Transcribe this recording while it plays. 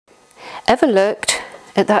Ever looked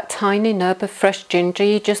at that tiny nub of fresh ginger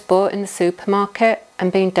you just bought in the supermarket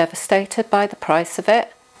and been devastated by the price of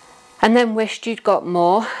it? And then wished you'd got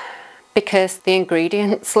more because the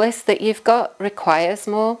ingredients list that you've got requires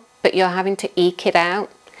more, but you're having to eke it out?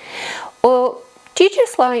 Or do you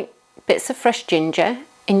just like bits of fresh ginger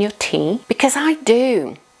in your tea? Because I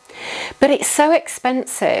do, but it's so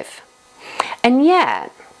expensive. And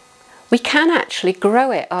yet we can actually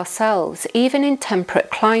grow it ourselves, even in temperate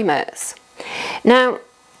climates. Now,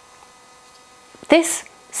 this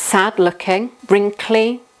sad looking,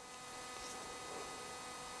 wrinkly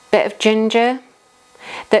bit of ginger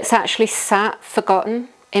that's actually sat forgotten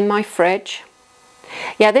in my fridge.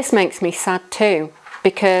 Yeah, this makes me sad too,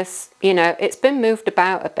 because, you know, it's been moved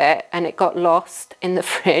about a bit and it got lost in the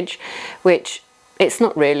fridge, which it's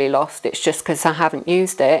not really lost, it's just because I haven't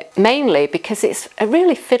used it, mainly because it's a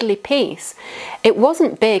really fiddly piece. It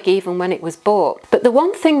wasn't big even when it was bought. But the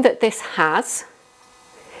one thing that this has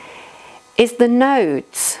is the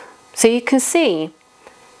nodes. So you can see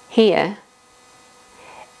here,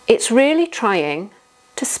 it's really trying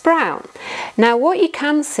to sprout. Now what you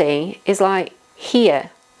can see is like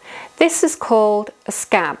here, this is called a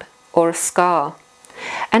scab or a scar.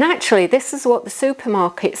 And actually this is what the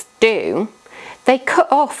supermarkets do. They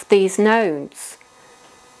cut off these nodes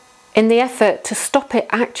in the effort to stop it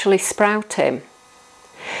actually sprouting.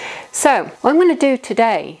 So what I'm going to do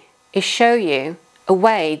today is show you a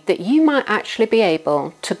way that you might actually be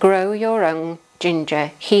able to grow your own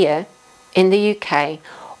ginger here in the UK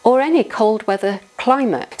or any cold weather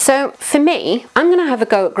climate. So for me, I'm going to have a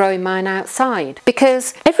go at growing mine outside,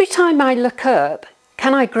 because every time I look up,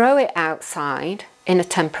 can I grow it outside in a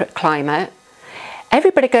temperate climate?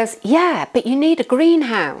 Everybody goes, yeah, but you need a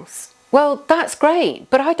greenhouse. Well, that's great,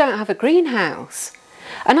 but I don't have a greenhouse.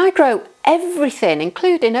 And I grow everything,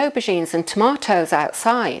 including aubergines and tomatoes,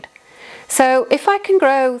 outside. So if I can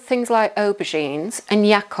grow things like aubergines and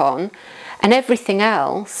yacon and everything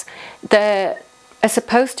else that are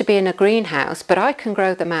supposed to be in a greenhouse, but I can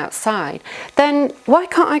grow them outside, then why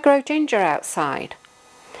can't I grow ginger outside?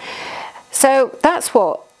 So that's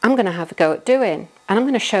what I'm going to have a go at doing. And I'm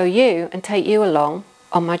going to show you and take you along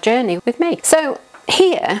on my journey with me. So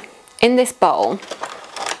here in this bowl,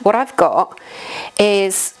 what I've got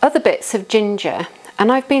is other bits of ginger, and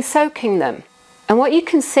I've been soaking them. And what you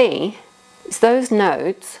can see is those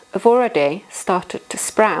nodes have already started to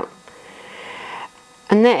sprout.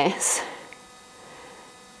 And this,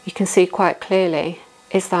 you can see quite clearly,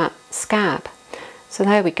 is that scab. So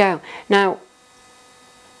there we go. Now,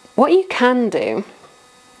 what you can do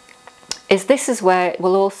is this is where it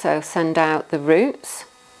will also send out the roots.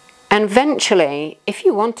 And eventually, if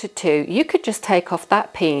you wanted to, you could just take off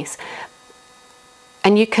that piece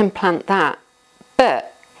and you can plant that.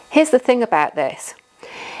 But here's the thing about this.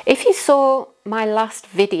 If you saw my last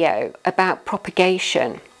video about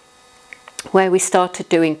propagation, where we started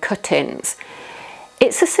doing cuttings,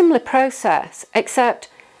 it's a similar process, except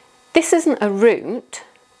this isn't a root.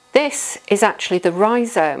 This is actually the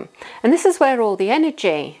rhizome, and this is where all the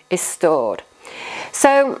energy is stored.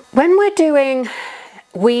 So when we're doing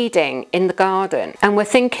weeding in the garden and we're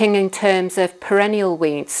thinking in terms of perennial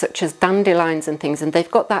weeds such as dandelions and things, and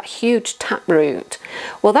they've got that huge taproot,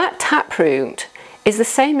 well, that taproot is the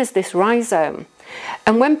same as this rhizome.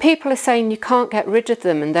 And when people are saying you can't get rid of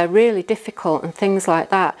them and they're really difficult and things like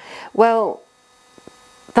that, well,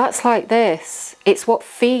 that's like this. It's what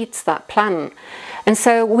feeds that plant. And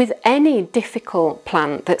so with any difficult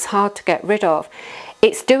plant that's hard to get rid of,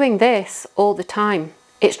 it's doing this all the time.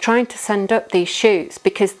 It's trying to send up these shoots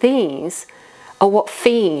because these are what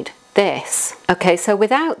feed this. Okay, so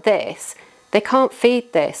without this, they can't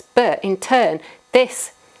feed this, but in turn,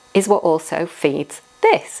 this is what also feeds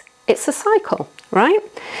this. It's a cycle, right?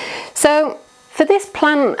 So for this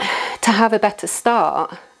plant to have a better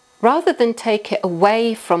start, rather than take it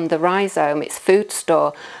away from the rhizome, its food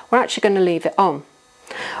store, we're actually going to leave it on.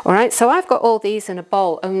 All right, so I've got all these in a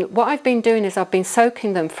bowl, and what I've been doing is I've been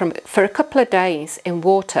soaking them for a couple of days in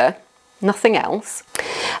water, nothing else,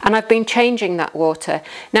 and I've been changing that water.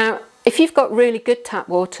 Now, if you've got really good tap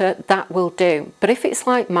water, that will do. But if it's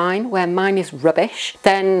like mine, where mine is rubbish,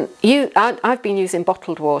 then I've been using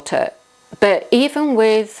bottled water. But even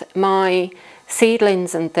with my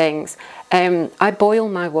seedlings and things, I boil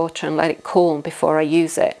my water and let it cool before I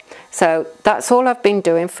use it. So that's all I've been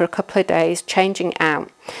doing for a couple of days, changing out.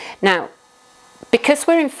 Now, because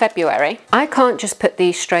we're in February, I can't just put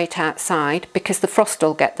these straight outside because the frost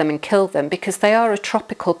will get them and kill them, because they are a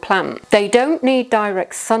tropical plant. They don't need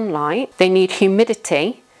direct sunlight, they need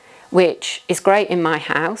humidity, which is great in my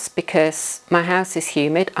house because my house is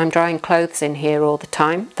humid. I'm drying clothes in here all the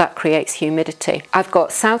time. That creates humidity. I've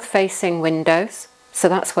got south facing windows, so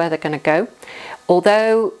that's where they're going to go.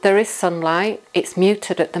 Although there is sunlight, it's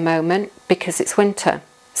muted at the moment because it's winter.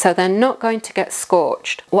 So they're not going to get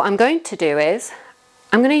scorched. What I'm going to do is,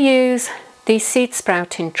 I'm going to use these seed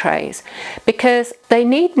sprouting trays because they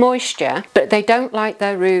need moisture, but they don't like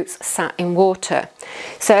their roots sat in water.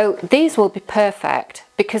 So these will be perfect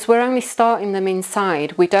because we're only starting them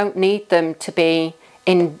inside. We don't need them to be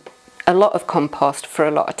in a lot of compost for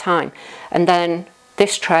a lot of time. And then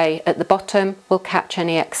this tray at the bottom will catch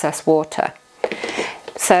any excess water.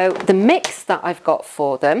 So the mix that I've got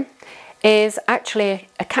for them is actually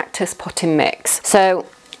a cactus potting mix. So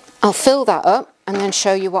I'll fill that up and then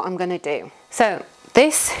show you what I'm going to do. So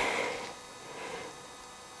this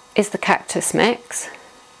is the cactus mix,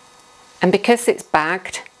 and because it's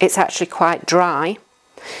bagged, it's actually quite dry.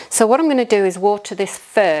 So what I'm going to do is water this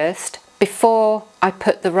first before I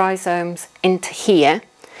put the rhizomes into here,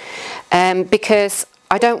 because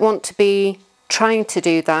I don't want to be trying to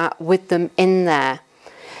do that with them in there.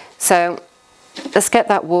 So let's get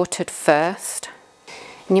that watered first.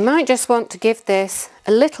 And you might just want to give this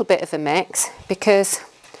a little bit of a mix, because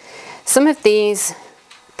some of these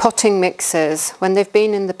potting mixes, when they've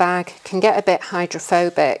been in the bag, can get a bit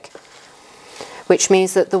hydrophobic, which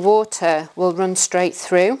means that the water will run straight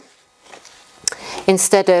through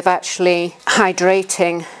instead of actually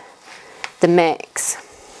hydrating the mix.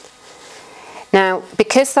 Now,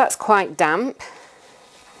 because that's quite damp,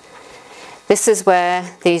 this is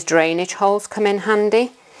where these drainage holes come in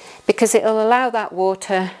handy, because it'll allow that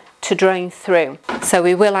water to drain through. So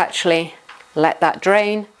we will actually let that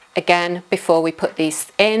drain again before we put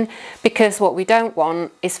these in, because what we don't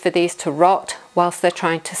want is for these to rot whilst they're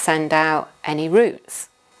trying to send out any roots.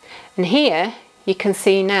 And here you can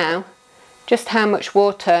see now just how much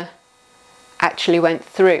water actually went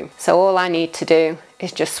through. So all I need to do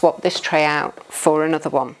is just swap this tray out for another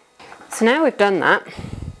one. So now we've done that,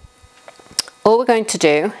 all we're going to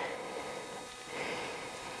do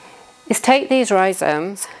is take these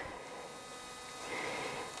rhizomes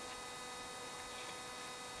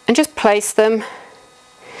and just place them.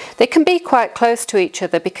 They can be quite close to each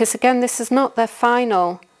other because, again, this is not their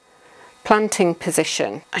final planting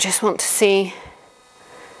position. I just want to see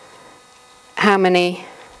how many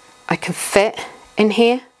I can fit in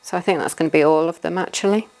here. So I think that's going to be all of them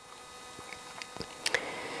actually.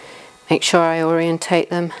 Make sure I orientate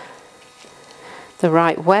them the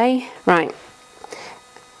right way. Right.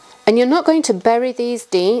 And you're not going to bury these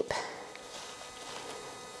deep.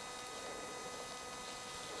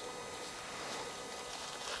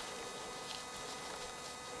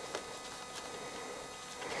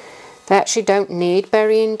 They actually don't need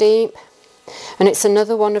burying deep, and it's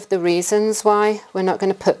another one of the reasons why we're not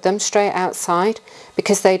going to put them straight outside,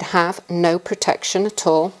 because they'd have no protection at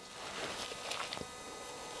all.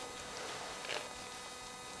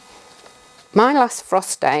 My last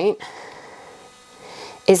frost date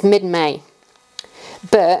is mid-May,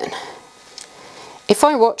 but if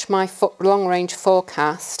I watch my long-range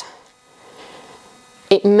forecast,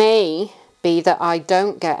 it may be that I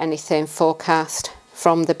don't get anything forecast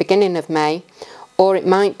from the beginning of May, or it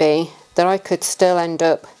might be that I could still end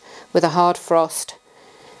up with a hard frost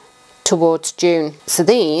towards June. So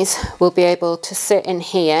these will be able to sit in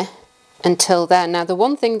here until then. Now, the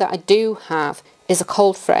one thing that I do have is a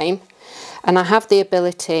cold frame, and I have the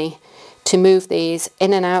ability to move these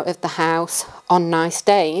in and out of the house on nice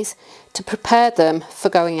days to prepare them for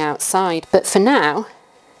going outside. But for now,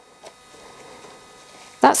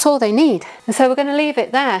 that's all they need. And so we're going to leave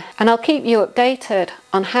it there, and I'll keep you updated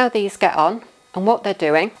on how these get on and what they're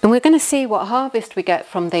doing. And we're going to see what harvest we get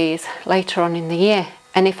from these later on in the year,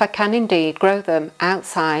 and if I can indeed grow them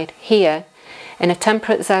outside here in a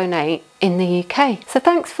temperate zone 8 in the UK. So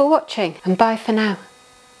thanks for watching, and bye for now.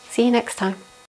 See you next time.